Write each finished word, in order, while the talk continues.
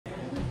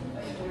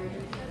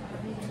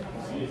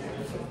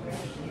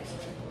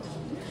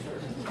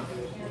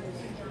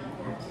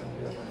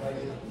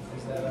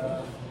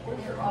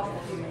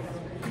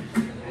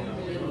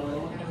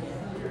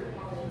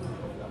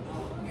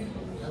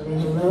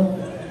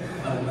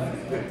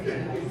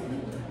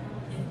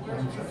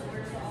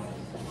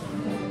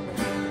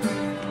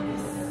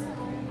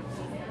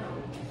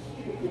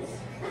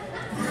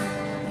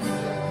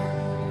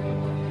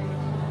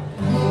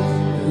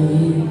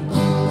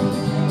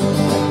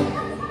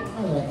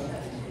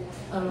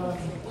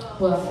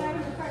Well,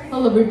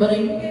 hello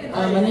everybody.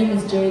 My name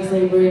is Jay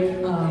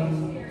Zabrid.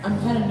 I'm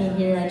kind of new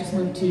here. I just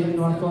moved to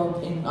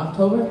Norfolk in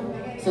October,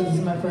 so this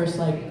is my first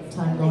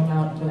time going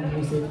out doing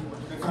music.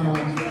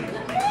 Alright.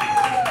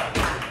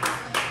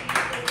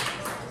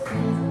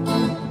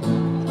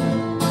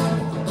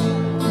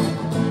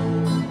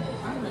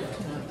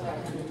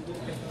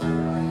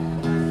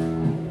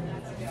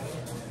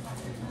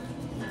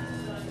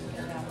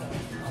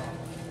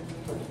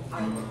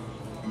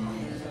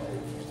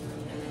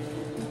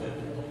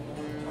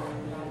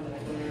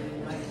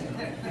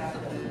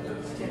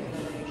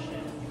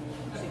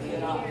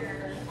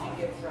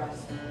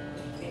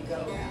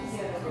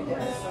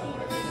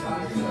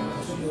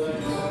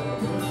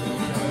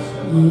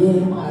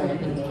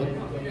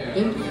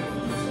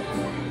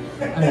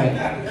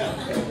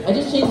 I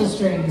just changed the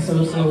string,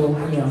 so it's a little,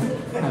 you know,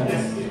 how it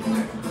is.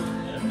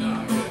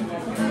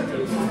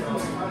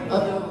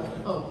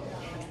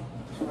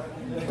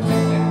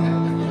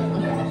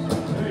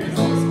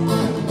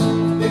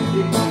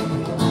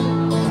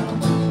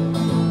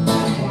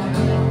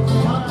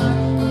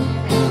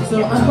 So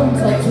I'm from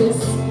Texas,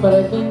 but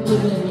I've been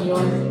living in New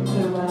York for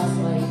the last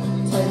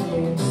 10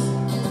 years.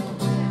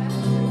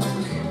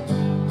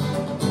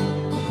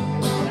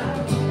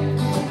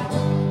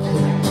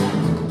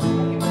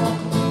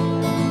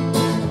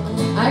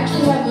 I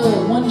actually have a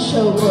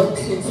one-show booked.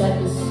 It's at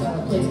this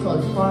place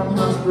called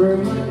Farmhouse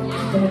Brewery,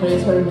 if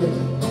anybody's heard of it.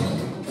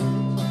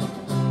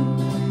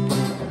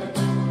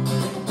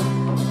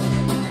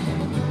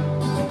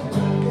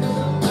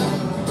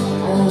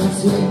 I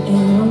took an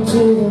arrow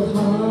to the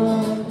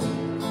heart.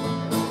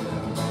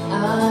 I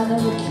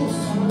never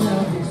kissed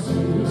another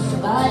face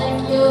like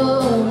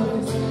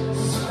yours.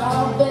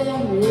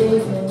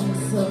 Strawberries and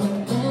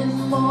something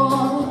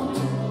more.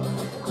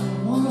 I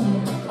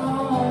want it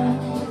all.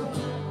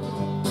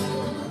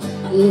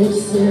 This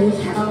is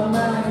how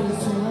my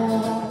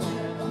desire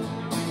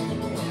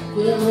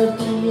will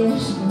be you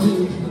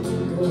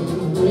can go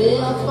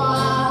real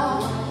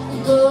far.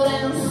 Go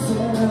down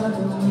center of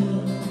me.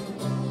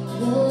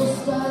 The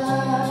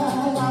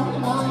stars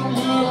I'm on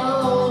it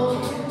all.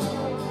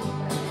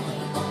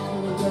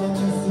 You're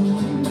gonna see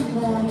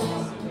that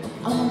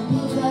I'ma be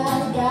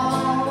that guy.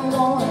 I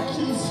wanna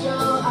kiss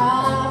your eye.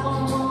 I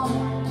wanna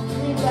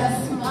make that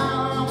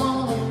smile. I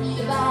wanna be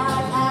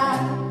that guy.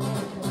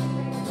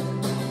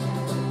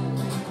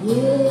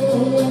 Yeah.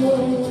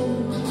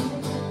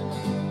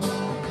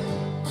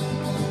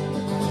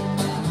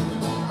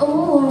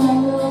 Oh, I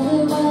love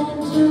it when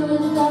you do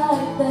it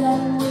like that.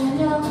 When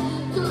you're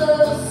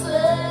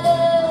closer,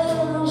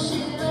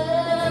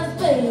 Shivers,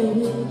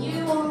 baby. You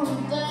wanna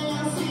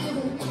dance till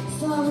the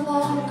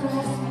sunlight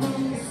cracks when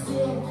you see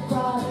the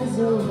party's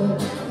over.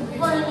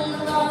 Bring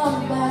it on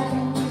back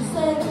and you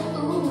say,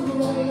 ooh,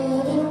 I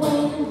love it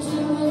when you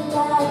do it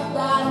like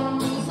that.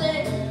 And you say,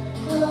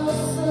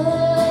 closer,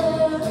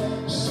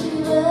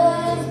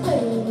 Shivers,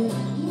 baby.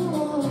 You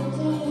wanna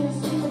dance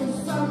till the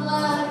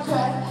sunlight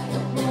cracks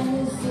when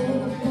you see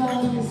the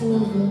party's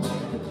over.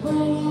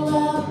 Bring it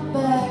on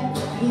back,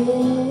 yeah.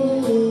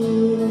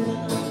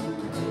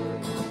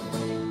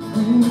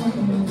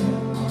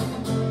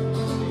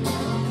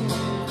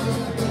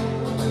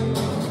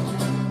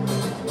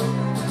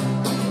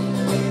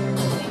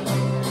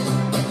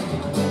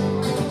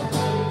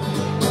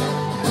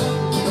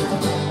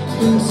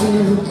 Into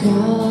the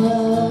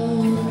car,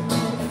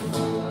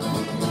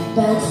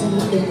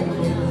 backseat in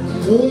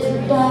the lit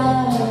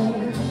by,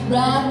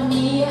 ride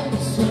me up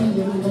between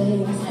your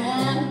legs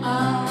and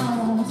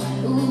arms.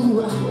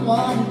 Ooh, I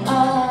want it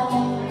all.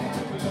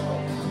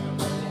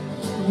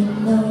 You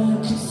know you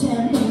can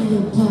tear me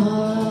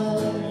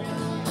apart.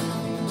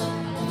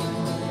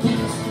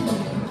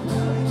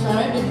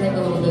 Sorry, I did drink a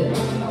little bit.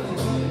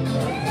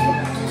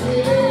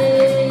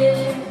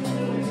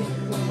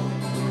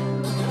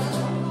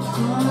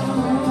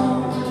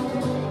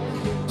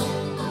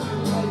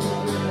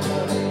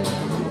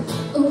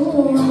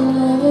 Ooh, I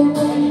love it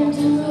when you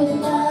do it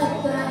like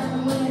that.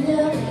 When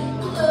you're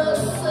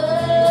closer,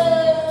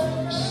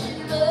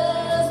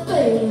 Shivers,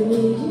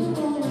 baby. You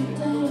wanna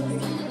dance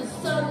till the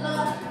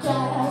sunlight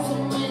cracks,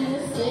 and when you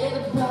say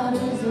the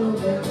party's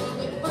over,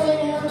 we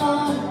bring it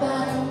on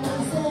back and we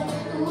say,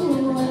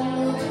 ooh, I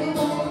love it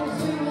when you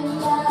do it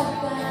like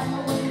that.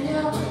 When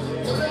you're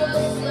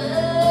closer,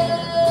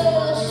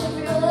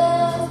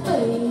 Shivers,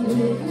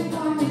 baby. You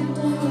wanna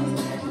dance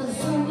till the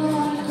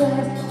sunlight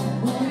cracks.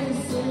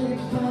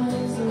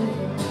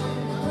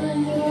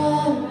 Bring it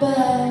right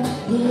back,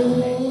 yeah.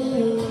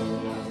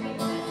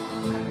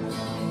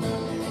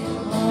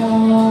 Oh,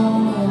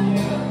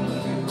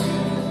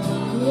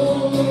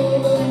 yeah.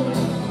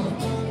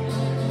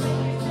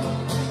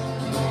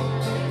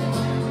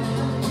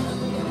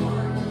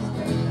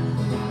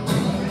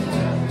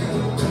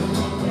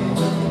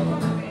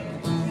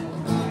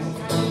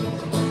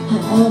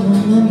 I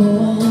remember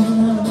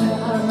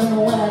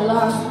when I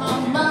lost my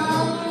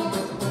mind.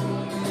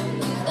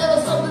 There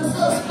was something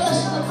so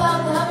special about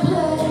that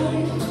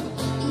place.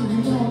 Even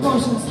your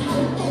emotions had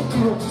an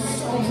echo with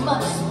so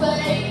much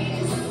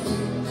space.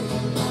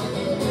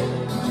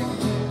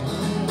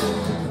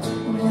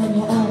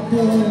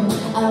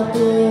 out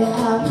there I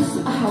was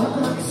out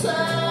of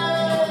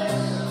touch,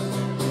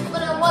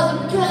 but it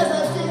wasn't because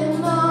I didn't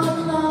know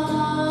enough.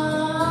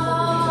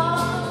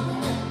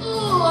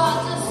 Ooh, I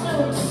just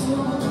knew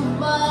too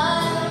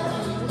much.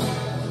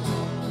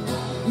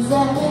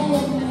 That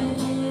made me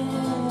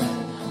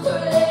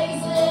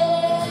crazy.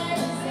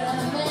 That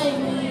made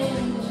me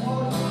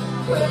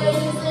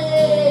crazy.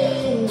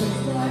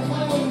 That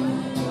made me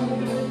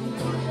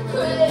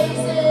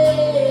crazy.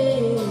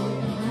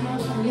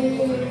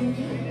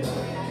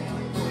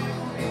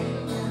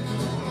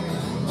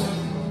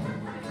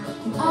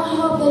 I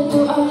hope that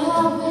you are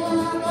having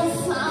the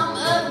time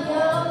of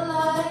your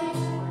life.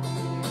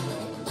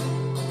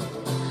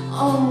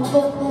 Oh,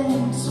 but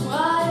think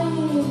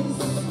twice.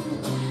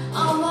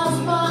 Oh, that's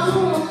my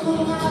only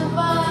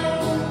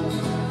advice.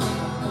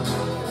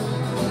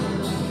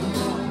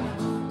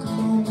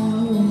 Come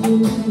on,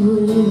 who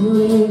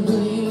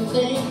you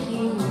think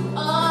you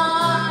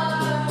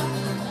are?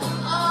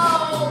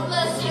 Oh,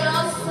 bless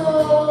your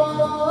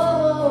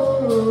soul.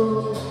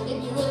 If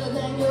you really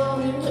think you're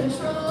in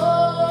control,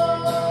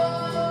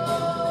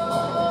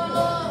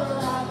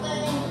 I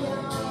think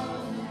you're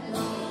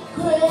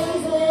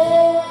crazy.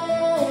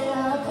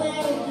 I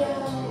think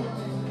you're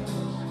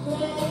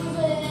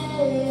crazy.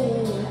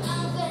 I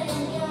think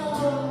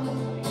you're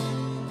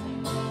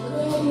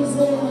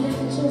crazy,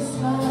 just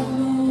like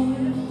me.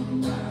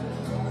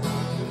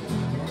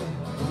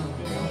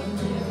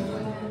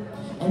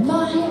 And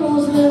my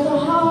heroes live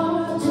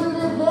hard to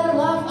live their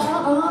life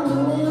out on the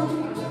limb.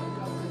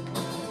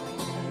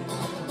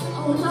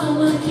 Oh,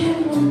 now I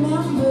can't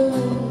remember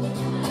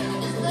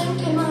just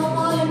thinking I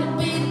wanted to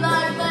be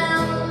like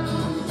them.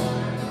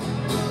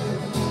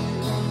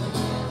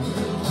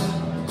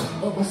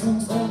 Ever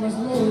since I was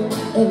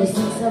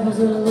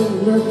little, it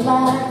looked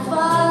like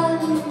fun.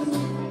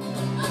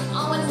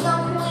 Oh, it's no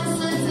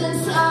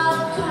coincidence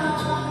I've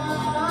come.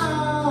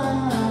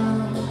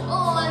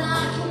 Oh, and I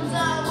can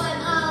die when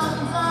I'm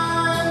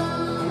done.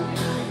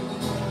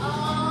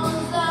 Oh,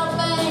 that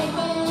made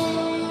me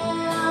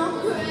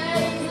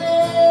crazy.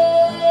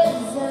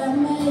 That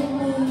made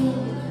me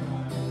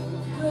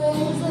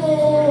crazy.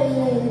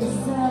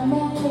 That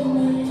made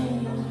me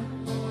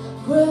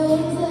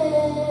crazy.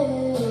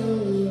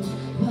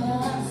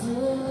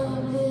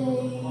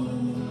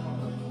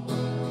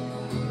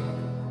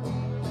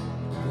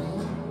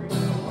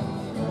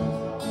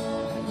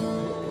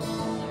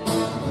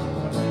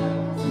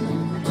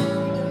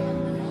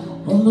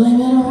 Don't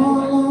blame it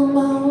all on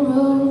my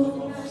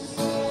roots.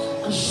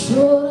 I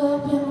showed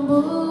up in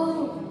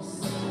boots,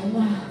 and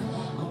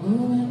I'm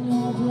wearing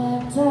your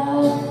black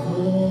tie.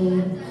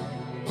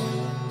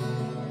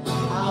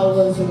 I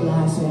was the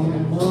last one to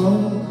know.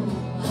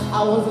 I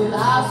was the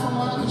last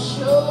one to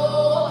show.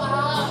 I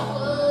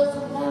was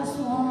the last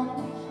one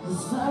to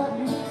start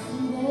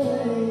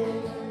today.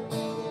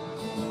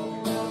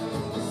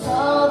 I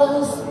saw the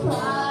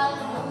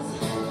surprise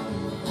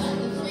and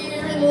the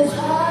fear in his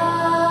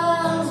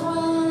eyes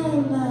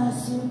when I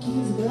took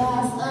his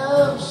glass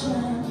of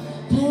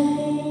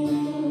champagne.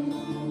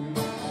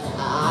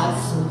 I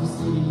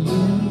toasted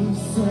you,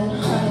 said,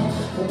 honey,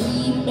 we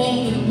may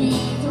be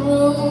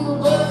through,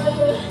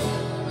 but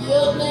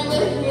you'll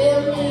never hear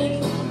me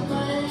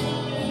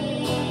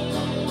complain.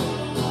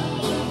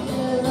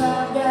 'Cause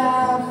I've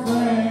got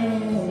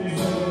friends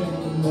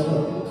in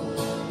low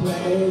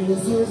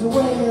places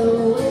where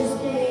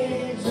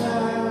whiskey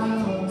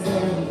drowns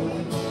and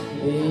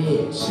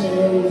it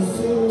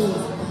chases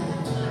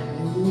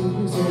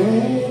blues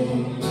away.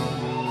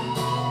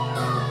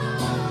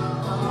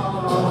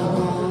 Oh,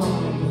 I'll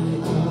be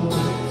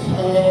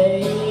okay.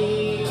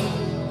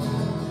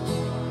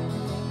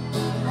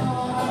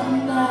 I'm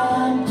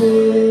not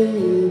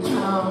big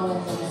on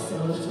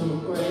social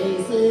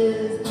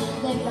graces.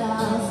 Think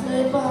I'll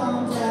slip on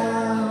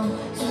down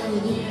to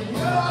the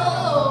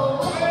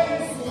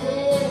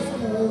oasis,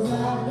 'cause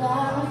I've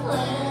got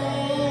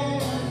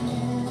friends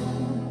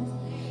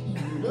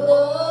in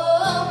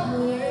low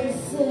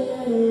places.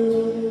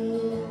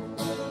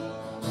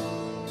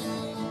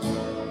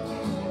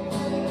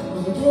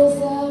 I guess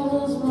I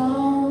was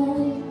wrong.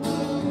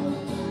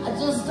 I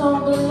just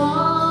don't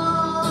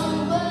belong,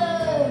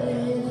 but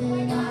it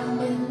ain't I've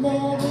been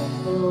there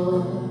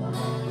before.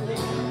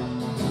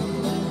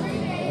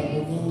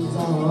 Everything's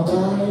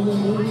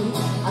alright.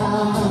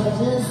 I'll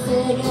just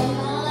take a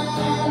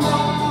line.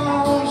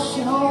 I'll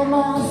show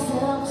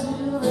myself to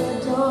the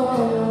door.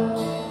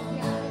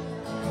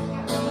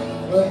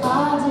 But I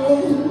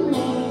didn't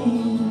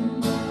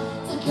mean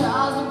to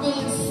cause a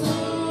big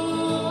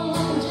scene.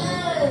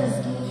 Just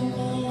give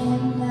me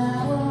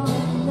now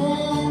and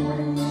then.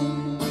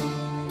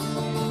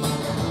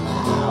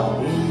 I'll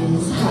be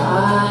as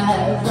high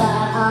as I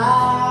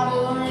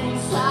bring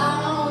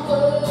sound,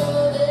 but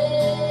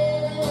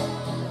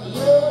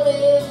you're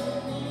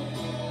living me.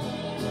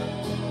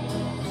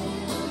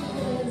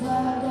 'Cause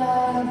I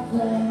got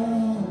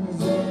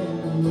friends in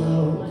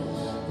low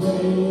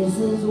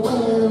places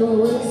where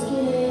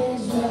whiskey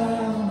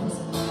drowns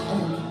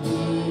and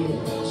beer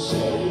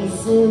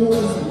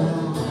chases my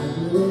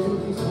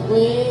blues.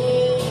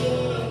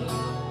 way.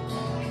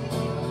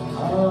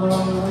 Oh,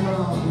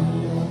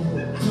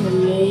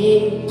 yeah.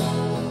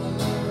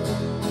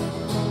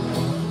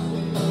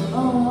 Oh,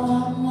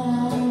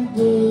 I'm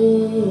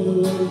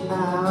big.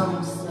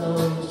 I'm so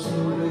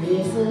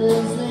curious to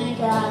think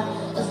I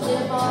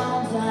slip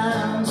on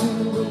down to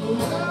the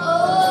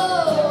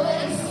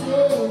oasis,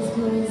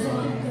 'cause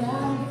I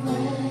got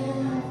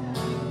friends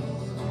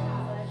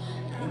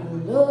in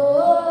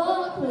low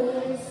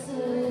places.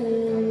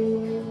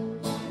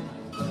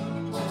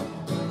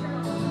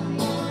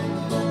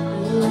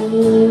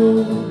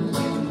 Yeah.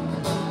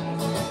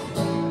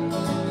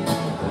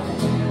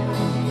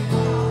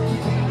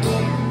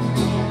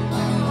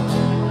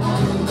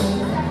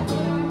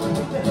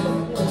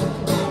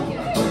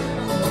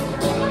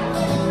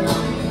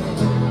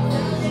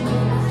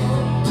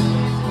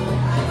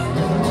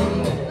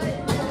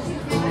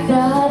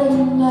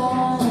 Friday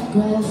night,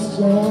 grass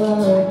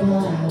yellow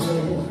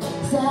body.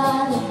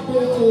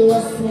 Saturday,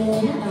 I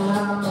said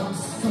I'm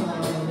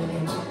sorry.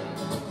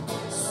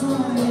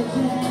 Sorry,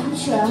 can't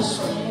trash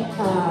me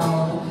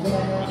out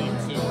there.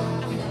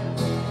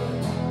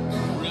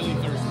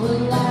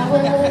 Well, I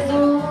was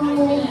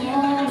only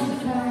one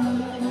friend,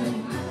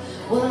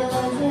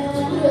 wasn't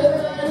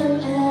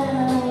hurting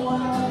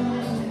anyone,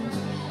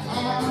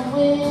 and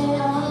we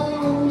all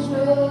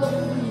drove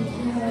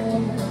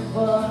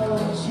for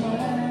a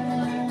change.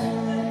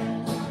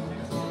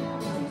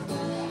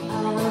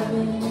 I've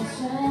been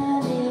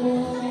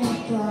standing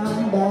on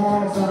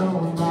bags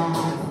all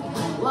night,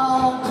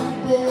 walking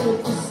big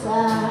the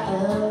sky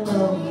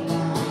alone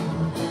now,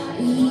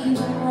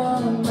 even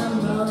run my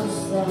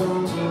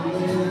motorcycle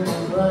in the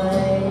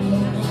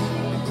rain.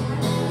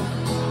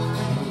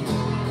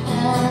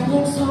 And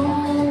it's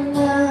someone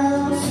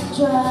else to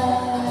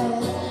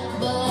drive,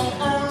 but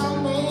I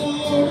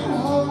made it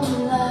home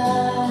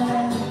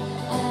alive.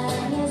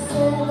 And you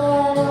said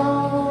that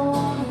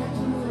only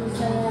proves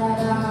that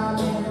I'm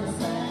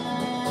insane.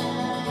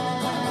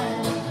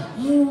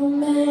 You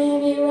may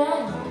be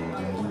right,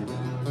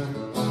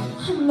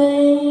 I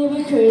may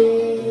be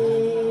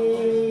crazy,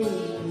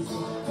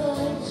 but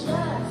it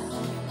just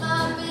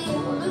might be a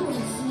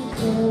lunatic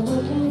you're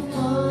looking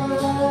for.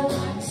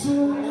 So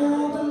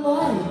now the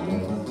light,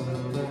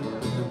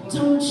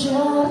 don't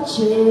try to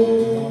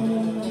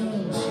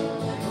change.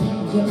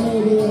 Think you may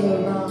be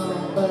wrong,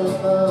 but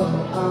for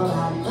all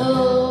I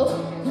know,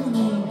 you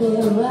may be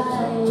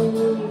right.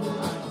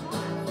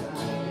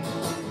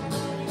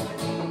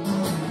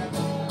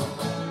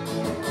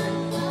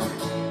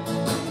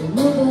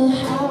 Remember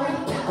how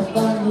I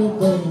found you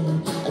then,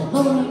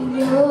 alone in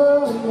your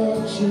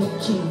electric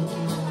jeep.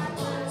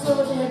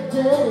 Told you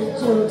dirty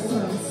jokes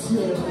on a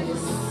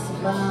serious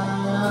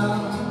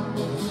smile.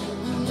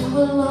 You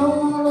were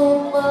lonely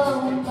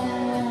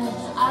woman,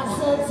 I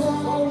said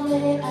tell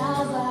me as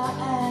I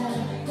am,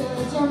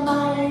 'cause your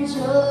mind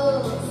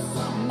chose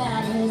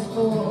madness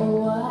for a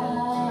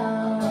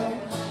while.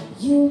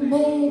 You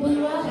may be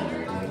right,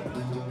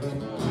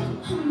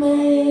 I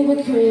may be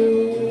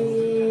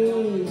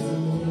crazy,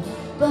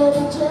 but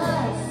it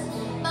just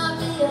might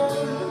be a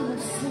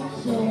lunatic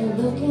you're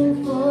looking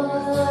for.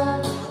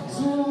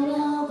 Turn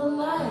out the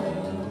light,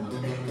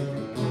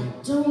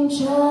 don't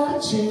try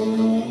to change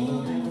me.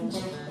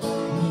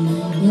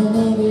 You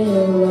may be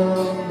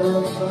wrong,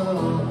 but for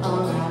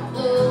all I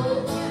know,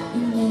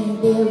 you may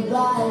be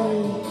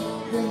right.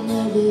 You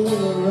may be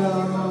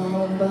wrong,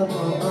 but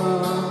for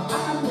all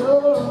I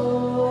know,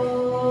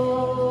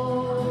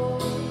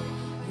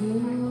 you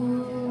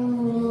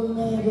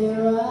may be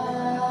right.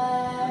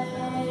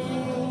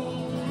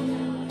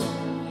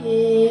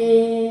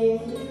 Yeah.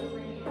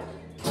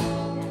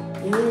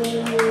 Yeah.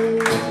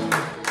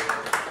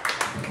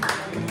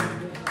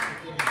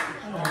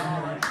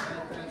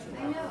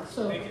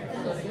 So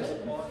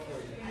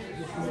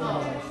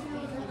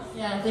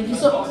yeah, thank you.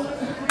 So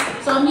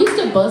I'm used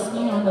to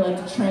busking on the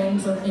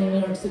trains in New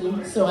York City,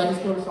 so I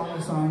just go to song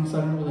to song, so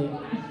I don't really.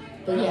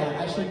 But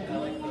yeah, I should.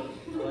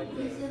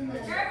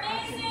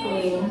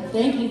 Cool.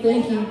 Thank you.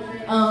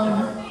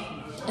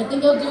 I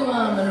think I'll do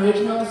an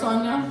original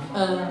song now.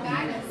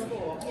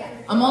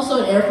 I'm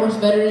also an Air Force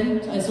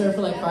veteran. I served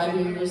for 5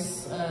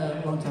 years, a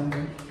long time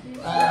ago,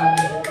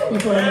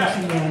 before I moved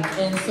to New York.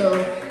 And so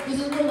this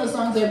is one of the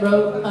songs I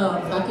wrote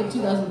back in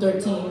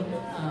 2013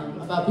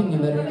 about being a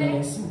veteran, I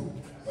guess.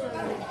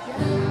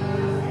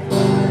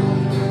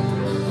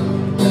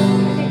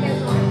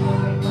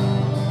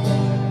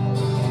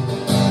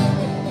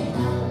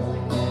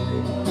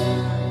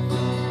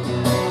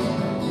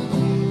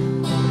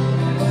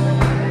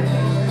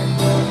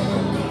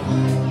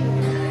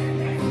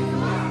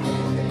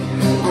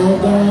 I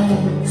got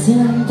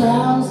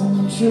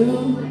 10,000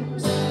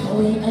 troops,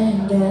 we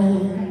ain't got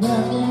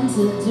nothing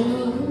to do.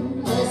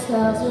 The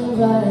stars are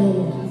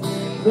right,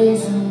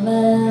 racing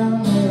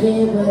round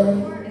everywhere.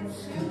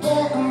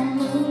 Get on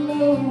the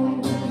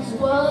news,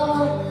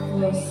 what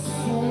for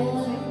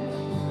sale?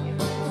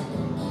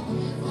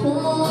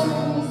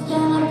 Who's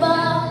gonna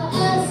buy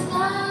us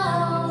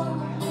now?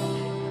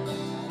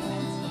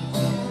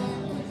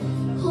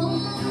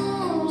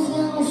 Who's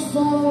gonna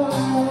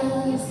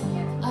starless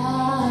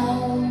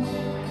eyes.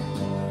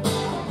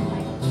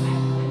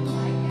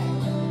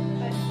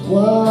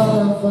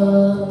 What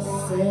for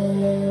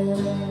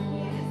sale?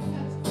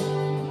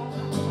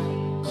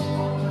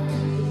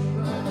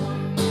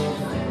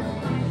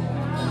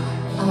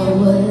 I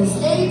was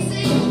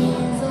 18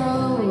 years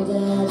old, I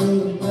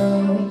didn't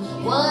know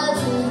what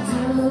to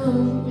do.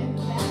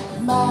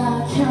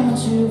 My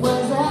country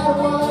was at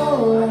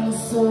war, and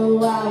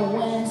so I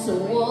went to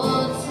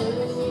war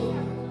too.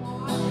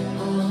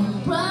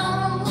 I'm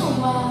proud of who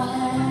I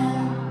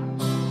am,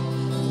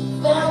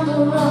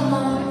 defender of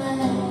my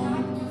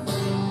land,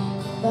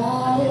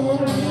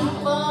 fighting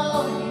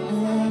people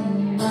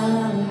and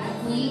now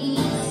we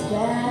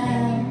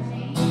stand.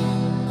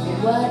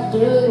 What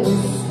do we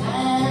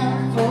stand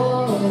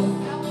for?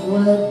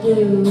 What do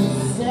we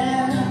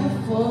stand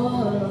for?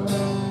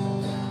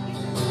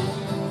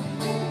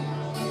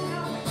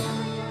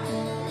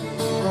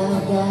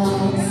 I've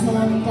got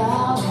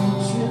 10,000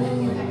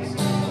 troops.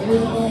 We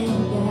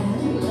ain't got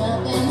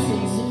nothing to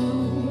do.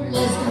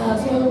 Let's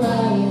cause a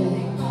riot,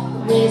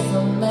 raise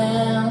some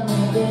man,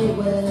 and they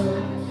will.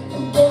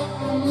 And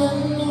then the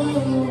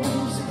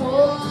news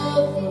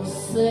for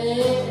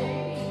sale.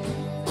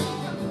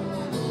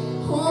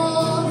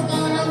 Who's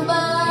gonna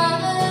buy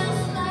us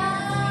now?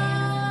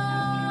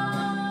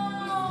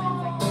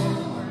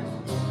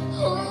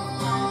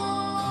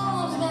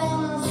 Who's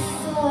gonna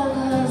sell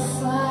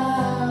us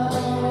out?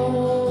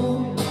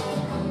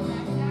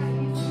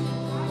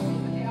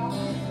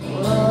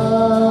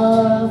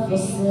 What for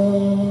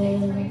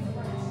sale?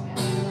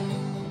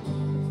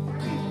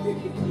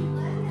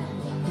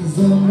 'Cause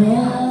I'm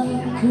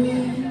angry,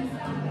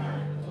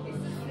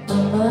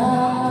 I'm a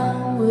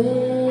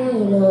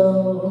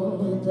widow.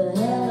 What the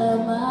hell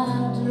am I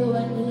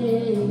doing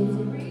here?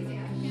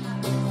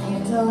 I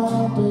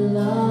don't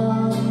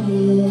belong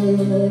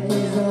here,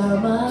 'cause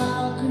I'm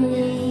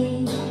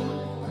angry,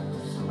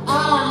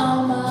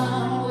 I'm a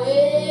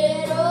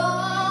widow.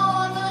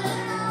 What the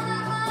hell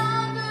am I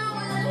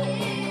doing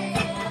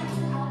here?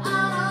 I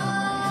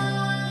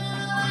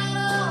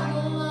don't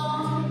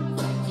belong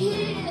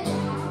here.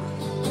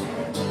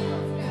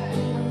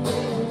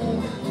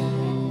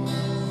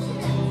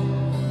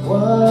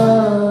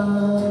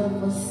 What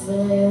for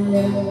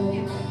sale?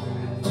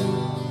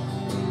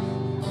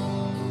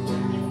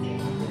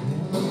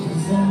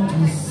 'Cause I'm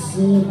just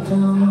sitting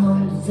on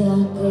the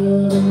dock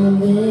of the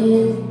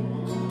bay,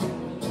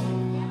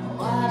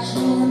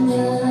 watching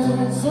the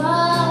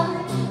tide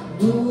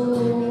go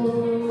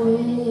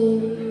away.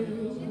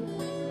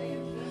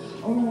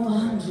 Oh,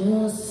 I'm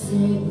just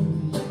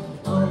sitting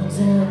on the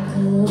dock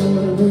of the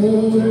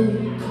bay,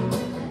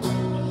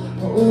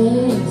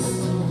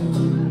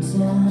 wasting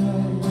time.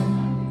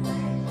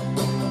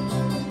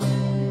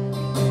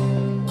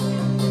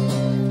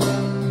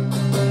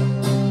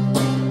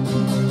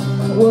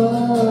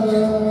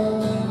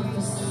 What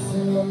for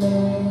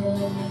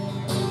sale?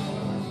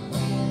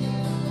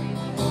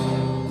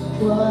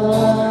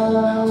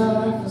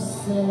 What for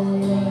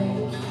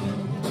sale?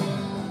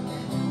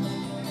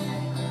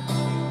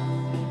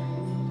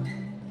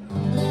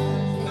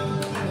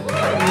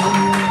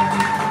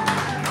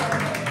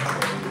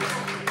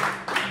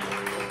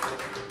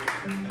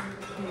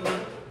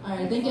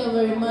 Alright, thank you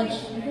very much.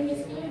 I think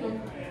it's good.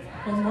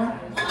 One more?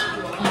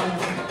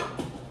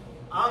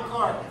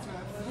 Encore.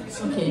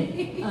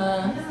 Okay.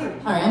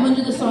 Alright, I'm gonna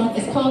do the song.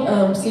 It's called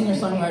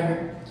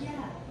Singer-Songwriter.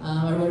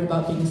 I wrote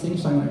about being a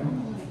singer-songwriter.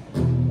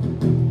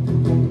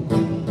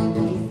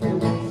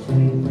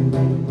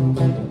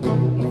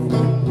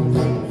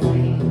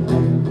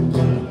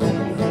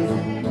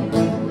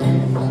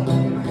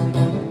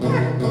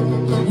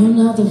 You're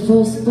not the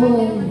first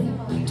boy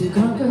to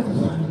conquer the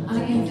line. I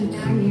think you're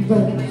cool,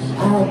 but I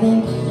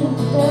think you're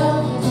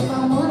down. 'Cause if I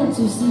wanted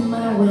to see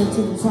my way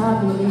to the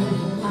top, believe me,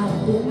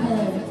 I've been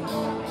there.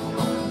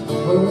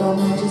 Well, I'm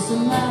not just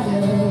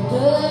another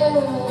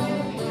girl,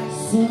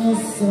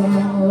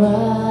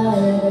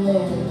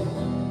 singer-songwriter,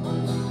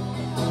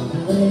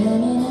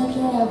 laying in a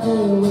cafe,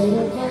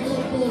 waiting for the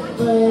big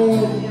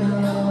break. No,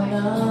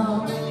 no,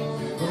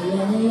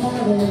 well, any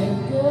other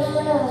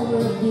girl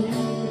would be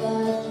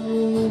like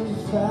you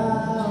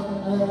found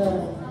her.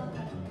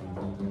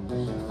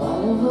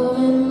 Follow her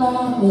in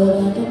line, but I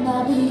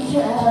cannot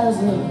because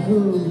of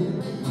who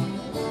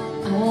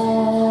I am.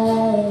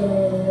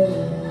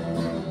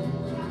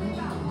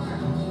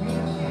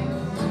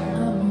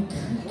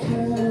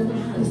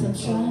 I'm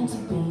trying to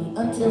be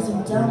until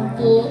some dumb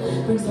fool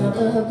brings out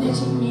the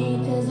bitch in me.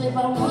 'Cause if I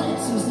wanted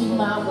to see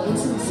my way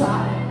to the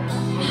top,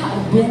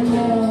 I've been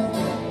there.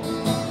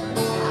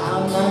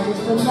 I'm not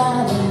just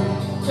another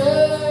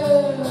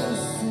girl,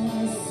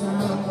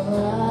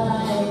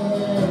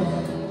 singer-songwriter,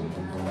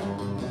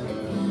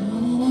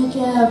 in a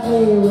cafe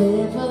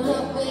waiting for the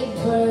big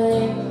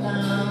break.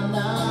 Now,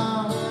 no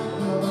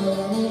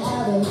any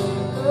other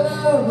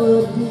girl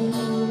would be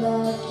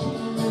like you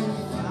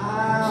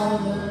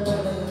found her.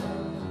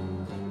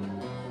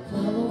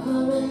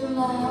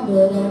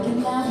 But I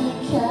cannot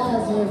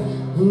because of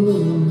who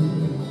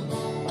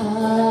I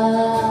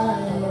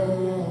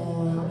am.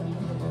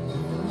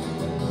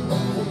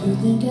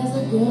 as a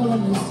girl,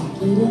 I'm used to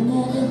getting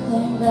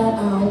anything that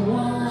I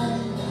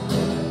want.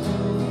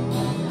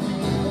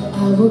 I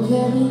work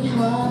very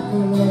hard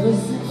for every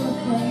single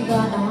thing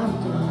that I've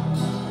done.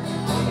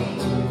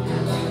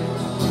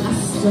 I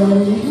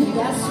study,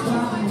 that's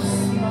why I'm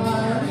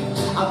smart.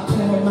 I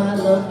pour my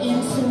love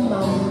into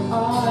my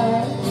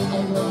heart,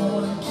 and no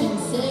one can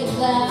take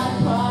that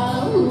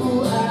part of who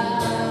I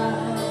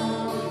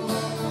am.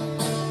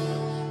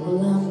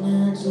 Well, I'm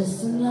not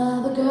just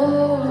another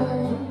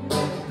girl,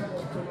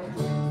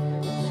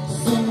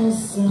 singer,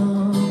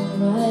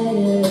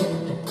 songwriter,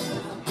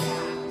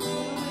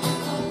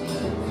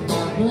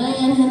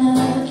 playing in a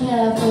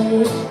cafe,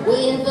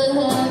 waiting for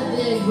her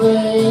big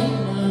break.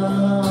 No,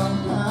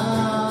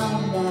 or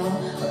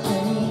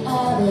any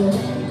other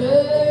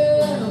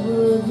girl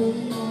would be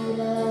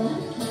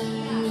like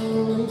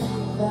you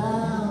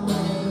found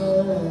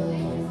her.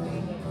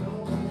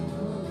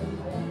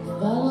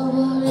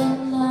 Valuable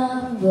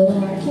enough, but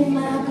I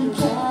cannot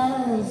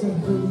because of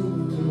who.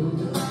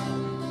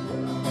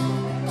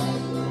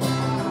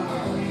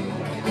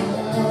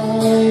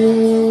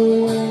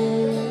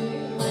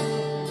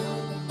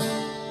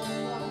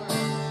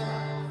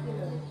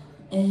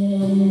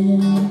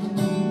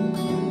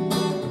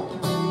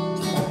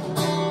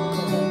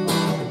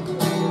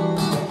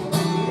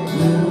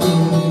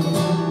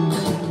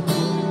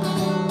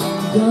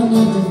 You're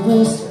not the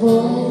first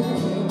boy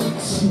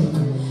to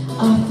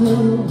offer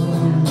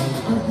one.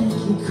 I think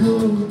you're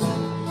cool,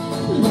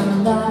 but I'm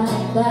not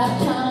that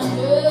kind of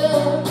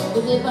girl.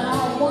 But if I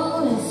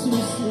wanted to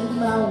slip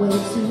my way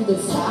to the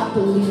top,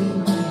 believe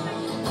me,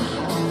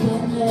 I've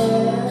been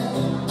there.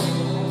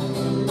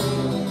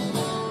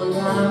 Well,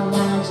 I'm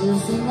not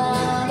just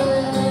another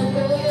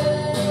girl.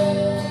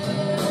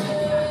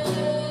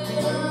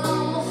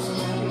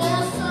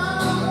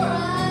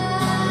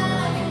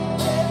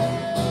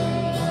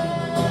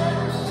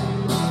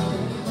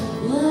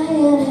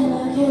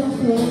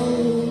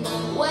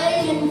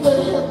 Waiting for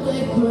the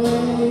big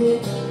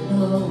break.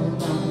 No,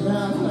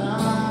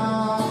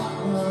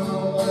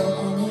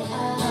 any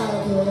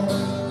other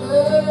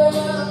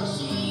girl,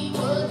 she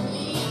would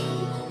be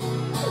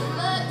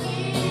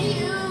lucky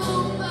you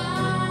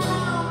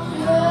found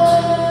her.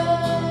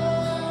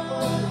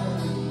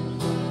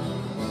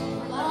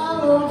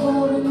 I'll go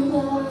in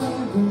love,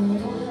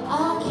 I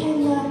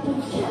cannot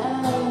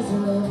because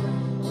of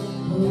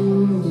who.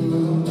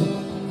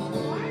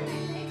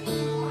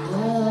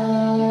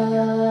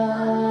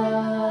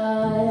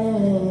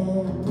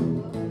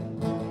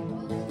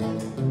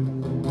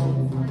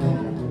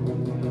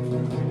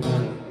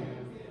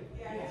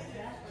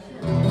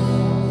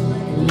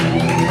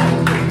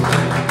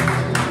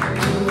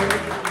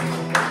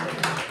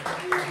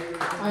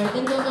 Alright,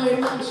 thank you very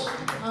much.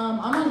 I'm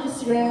on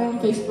Instagram,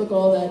 Facebook,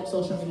 all that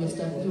social media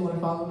stuff. If you want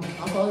to follow me,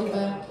 I'll follow you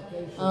back.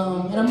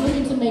 And I'm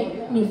looking to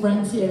make new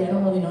friends here. I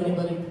don't really know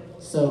anybody,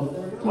 so.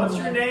 What's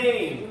your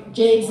name?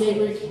 Jade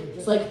Zabrick.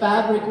 It's like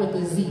fabric with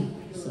a Z,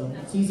 so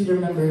it's easy to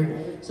remember.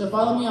 So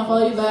follow me, I'll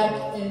follow you back,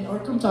 or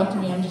come talk to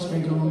me. I'm just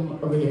drinking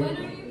over here. When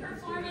are you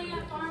performing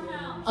at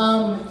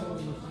Farmhouse?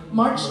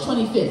 March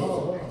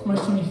 25th. March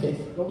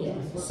 25th. Yeah.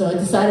 So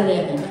it's a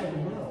Saturday, I think.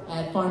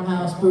 At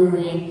Farmhouse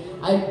Brewery.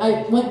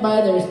 I went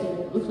by there,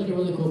 it looks like a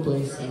really cool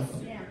place. So.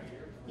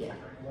 Yeah,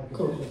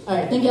 cool.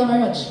 Alright, thank you all very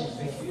much.